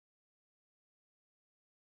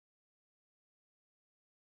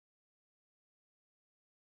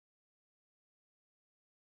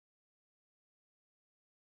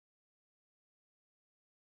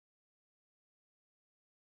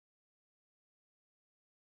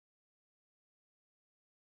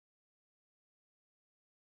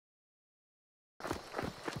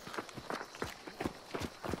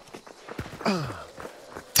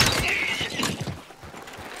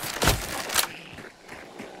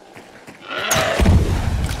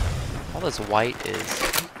All this white is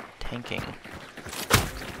tanking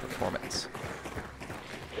performance.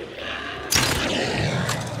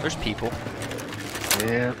 There's people.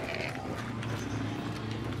 Yeah.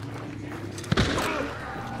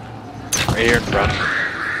 Right here in front.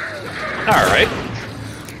 Alright.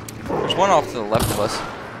 There's one off to the left of us.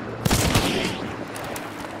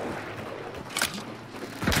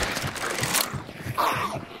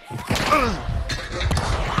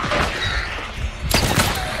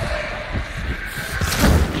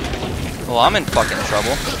 Well, I'm in fucking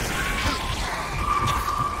trouble.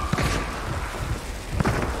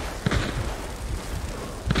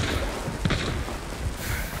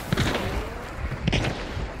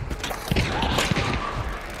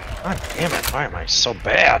 God damn it, why am I so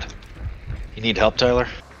bad? You need help, Tyler?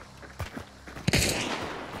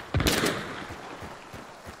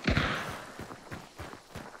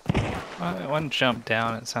 One jump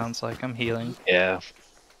down, it sounds like. I'm healing. Yeah.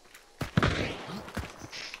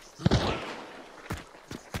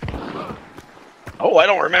 Oh, I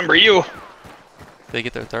don't remember you! Did they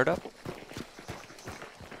get their third up?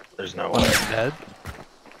 There's no One one. is dead.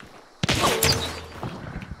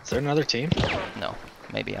 Is there another team? No.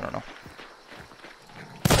 Maybe, I don't know.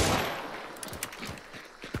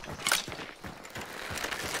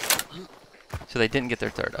 So they didn't get their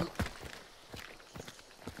third up.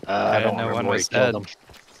 I don't don't know remember when where was he killed dead. them.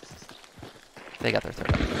 They got their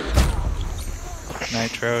third up.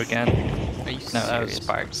 Nitro again. Are you No, that was serious?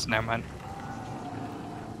 Sparks. Never mind.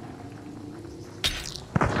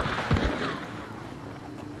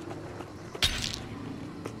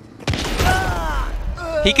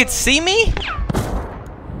 He could see me?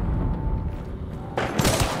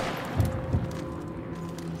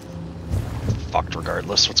 Fucked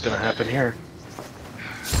regardless. What's gonna happen here?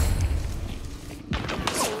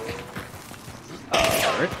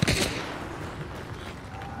 Alright.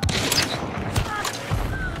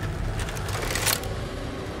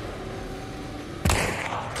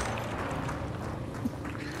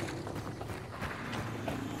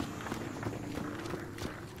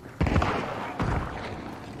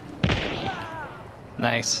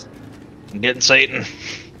 Nice. I'm getting Satan.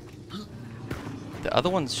 The other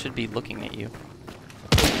ones should be looking at you.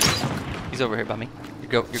 He's over here by me.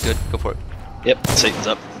 You're good. Go for it. Yep, Satan's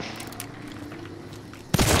up.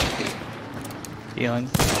 Healing.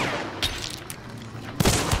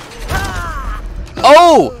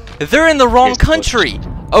 Oh! They're in the wrong Here's country!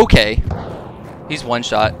 Okay. He's one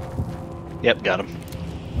shot. Yep, got him.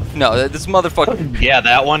 No, this motherfucker. Yeah,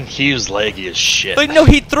 that one, he was laggy as shit. Like, no,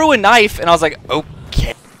 he threw a knife, and I was like,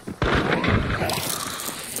 okay.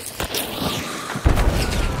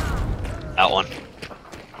 That one.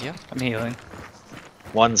 Yeah. I'm healing.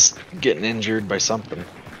 One's getting injured by something.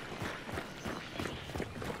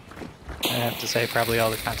 I have to say, probably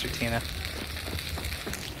all the concertina.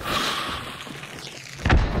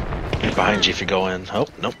 Behind you if you go in. Oh,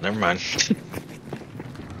 nope, never mind.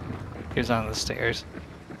 He was on the stairs.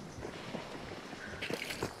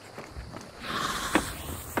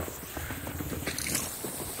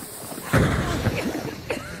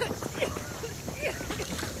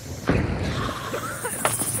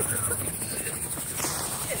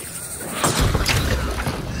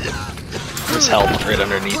 There's help right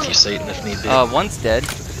underneath you, Satan, if need be. One's dead.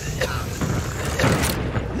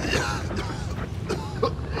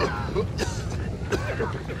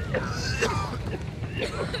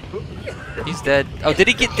 He's dead. Oh, did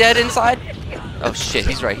he get dead inside? Oh shit,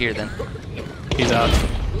 he's right here then. He's out.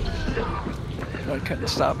 I couldn't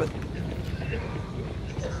stop it.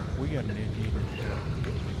 We got an Indian.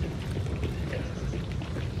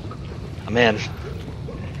 I'm in.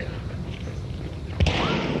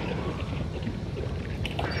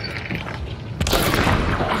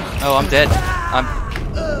 Oh, I'm dead. I'm...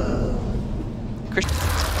 Christian.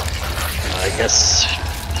 I guess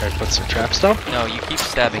try to put some traps down. No, you keep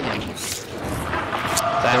stabbing him.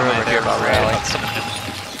 They're over here about rally.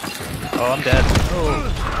 Oh, I'm dead.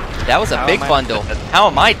 That was a How big am I bundle. dead? How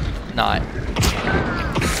am I not?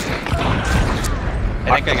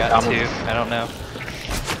 I think I got I'm- two. I don't know.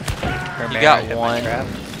 Or You maybe got I hit my one. trap.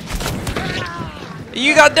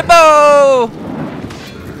 You got the bow!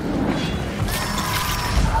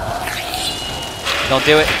 Don't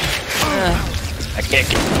do it. I can't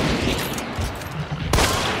get.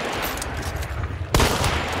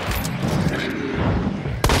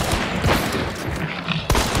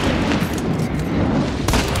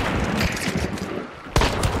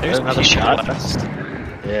 There's Another people shot? west.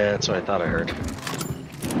 Yeah, that's what I thought I heard.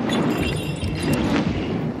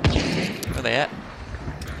 Where are they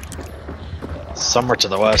Somewhere to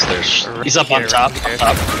the west, there's. Right He's up on here, top. right here.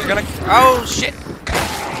 Up top. You're gonna. Oh shit!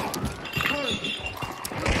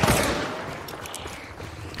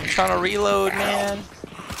 I'm trying to reload, man.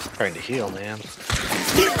 Trying to heal, man.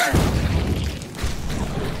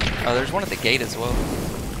 Oh, there's one at the gate as well.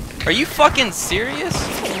 Are you fucking serious?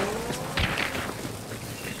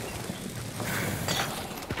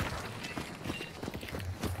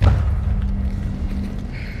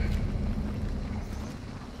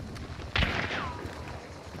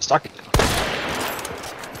 Stuck.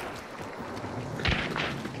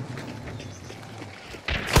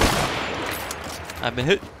 I've been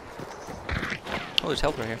hit. Oh, there's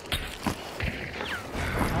help right here.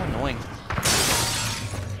 How annoying.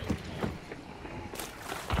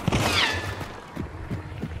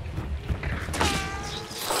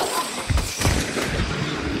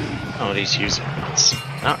 Oh, what he's using. It's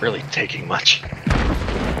not really taking much. It's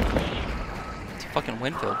a fucking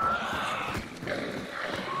Winfield.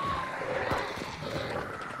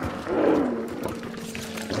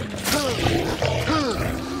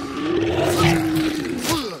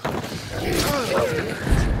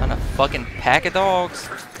 On a fucking pack of dogs.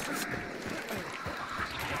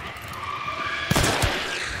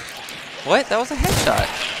 What? That was a headshot.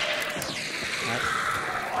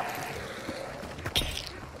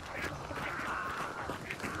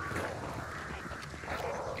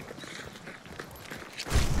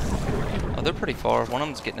 Oh, they're pretty far. One of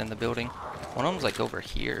them's getting in the building. One of them's like over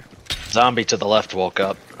here. Zombie to the left woke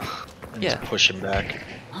up. And Yeah. He's pushing back.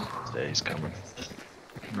 Yeah, he's coming.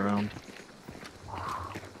 Around.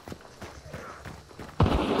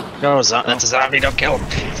 No, that's a zombie. Don't kill him.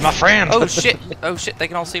 It's my friend. Oh shit! Oh shit! They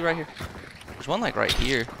can all see right here. There's one like right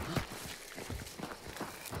here.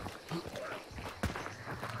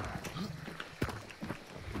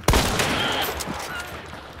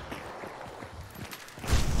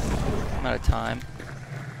 I'm out of time.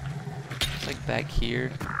 It's like back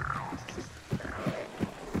here.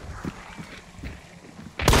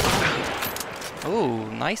 Oh,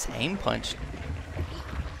 nice aim punch.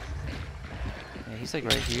 Yeah, he's like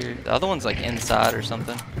right here. The other one's like inside or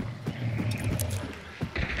something.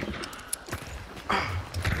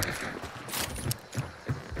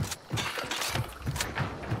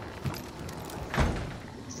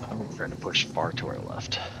 I'm trying to push far to our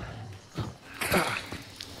left.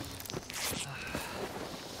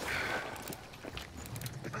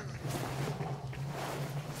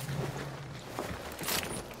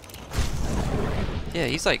 Yeah,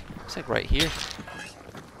 he's like right here.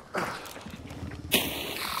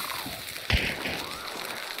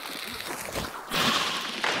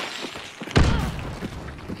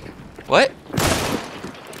 What?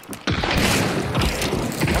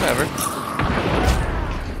 Whatever.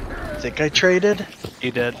 Think I traded?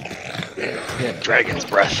 You did. Yeah, dragon's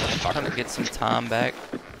breath. Fuck. Trying to get some time back.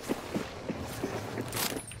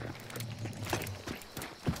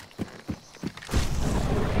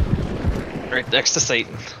 Right next to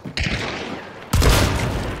Satan.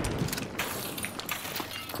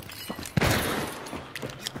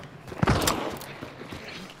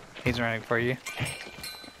 He's running for you.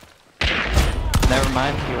 Never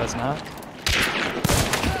mind, he was not.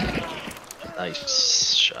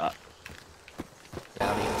 Nice shot.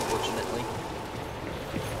 Yeah, I mean, unfortunately.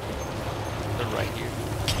 They're right here.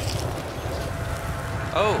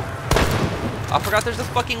 Oh! I forgot there's a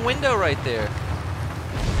fucking window right there.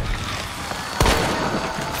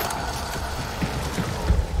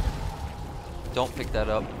 Don't pick that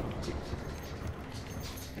up.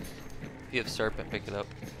 If you have serpent, pick it up.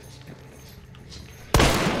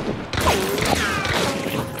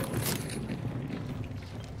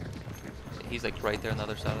 He's like right there on the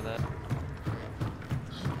other side of that.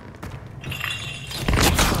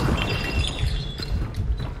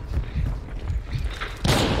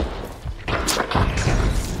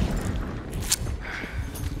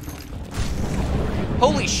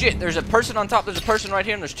 Holy shit, there's a person on top, there's a person right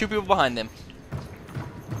here, and there's two people behind them.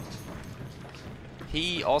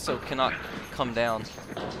 He also cannot come down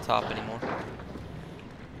top anymore.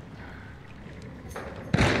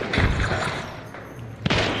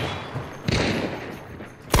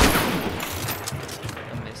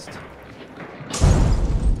 I missed.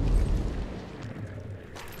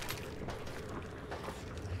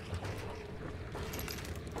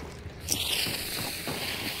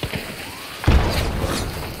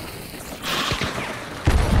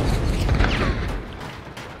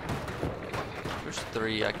 There's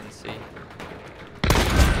three I can see.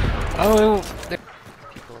 Oh,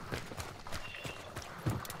 People up there.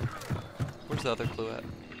 Where's the other clue at?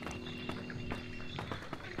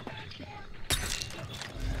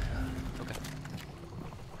 Okay.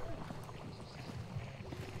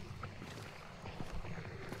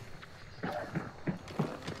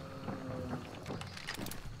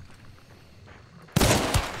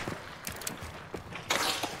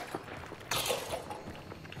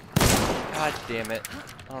 God damn it.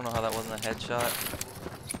 I don't know how that wasn't a headshot.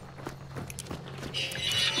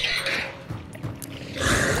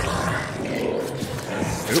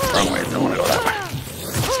 Oop, wrong way. Don't want to go that way.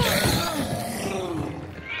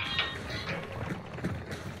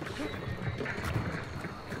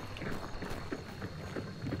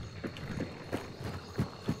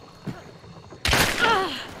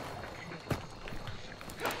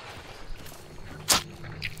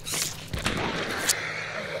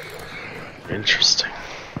 Interesting.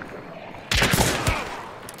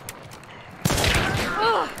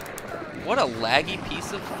 What a laggy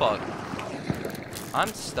piece of fuck. I'm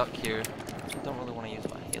stuck here. I don't really want to use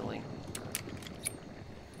my healing.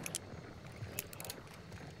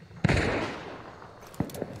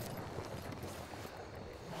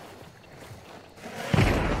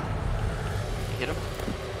 Hit him?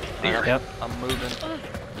 Here. Yep. I'm moving.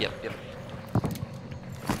 Yep, yep.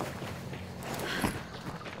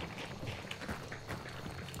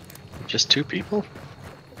 Just 2 people?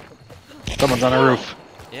 Someone's on a roof.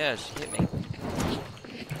 Yeah, she hit me.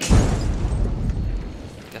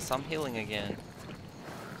 Guess I'm healing again.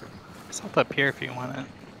 It's up up here if you want it.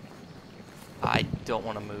 I don't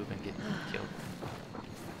want to move and get killed.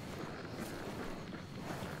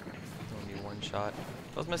 It's only one shot.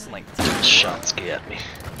 I was missing like 10. Shots get me.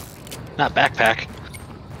 Not backpack.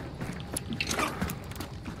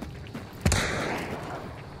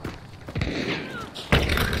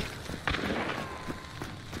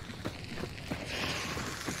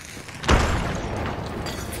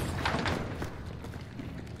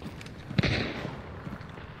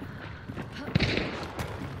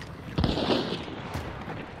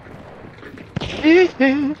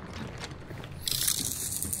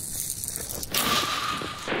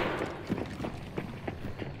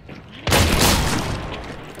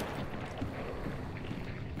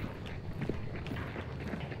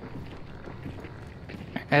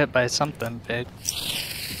 Hit by something big.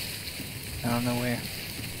 I don't know where.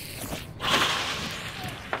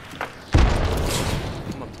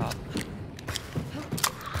 I'm up top.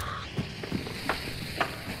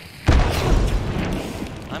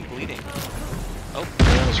 I'm bleeding. Oh,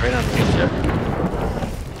 That was right underneath there.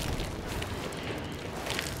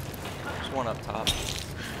 there's one up top.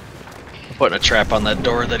 Putting a trap on that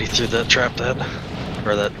door that he threw that trap at.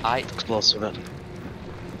 Or that I explosive at.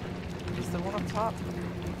 Is there one up top?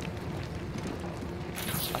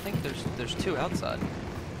 I think there's 2 outside.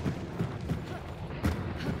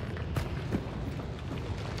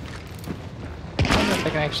 I wonder if I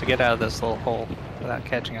can actually get out of this little hole without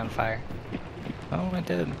catching on fire. Oh, I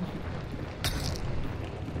did.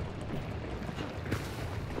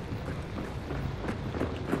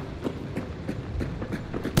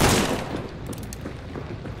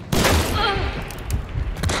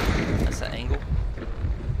 That's the angle.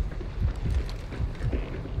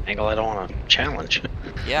 Angle I don't want to challenge.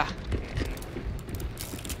 Yeah.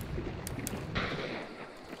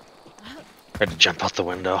 Tried to jump out the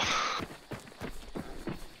window.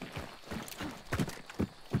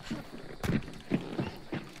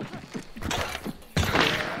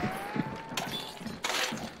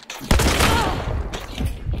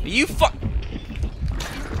 You fuck.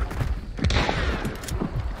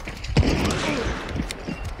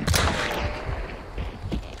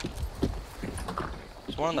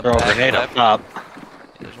 There's one on the Throw a back grenade left. up top.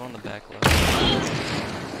 There's one on the back left.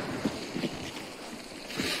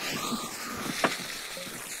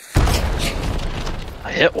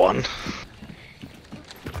 I hit one.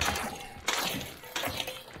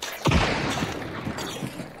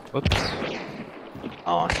 Whoops.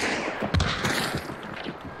 Oh,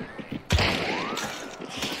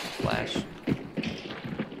 Flash.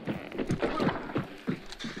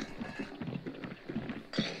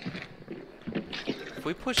 If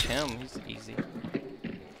we push him, he's easy.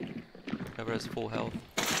 Whoever has full health.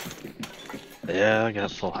 yeah, I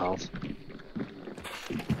got full health.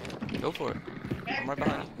 Go for it. I'm right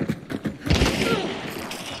behind you.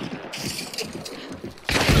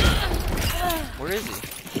 Where is he?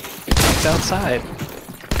 It's outside.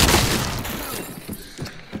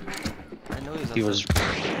 I know he's outside. He was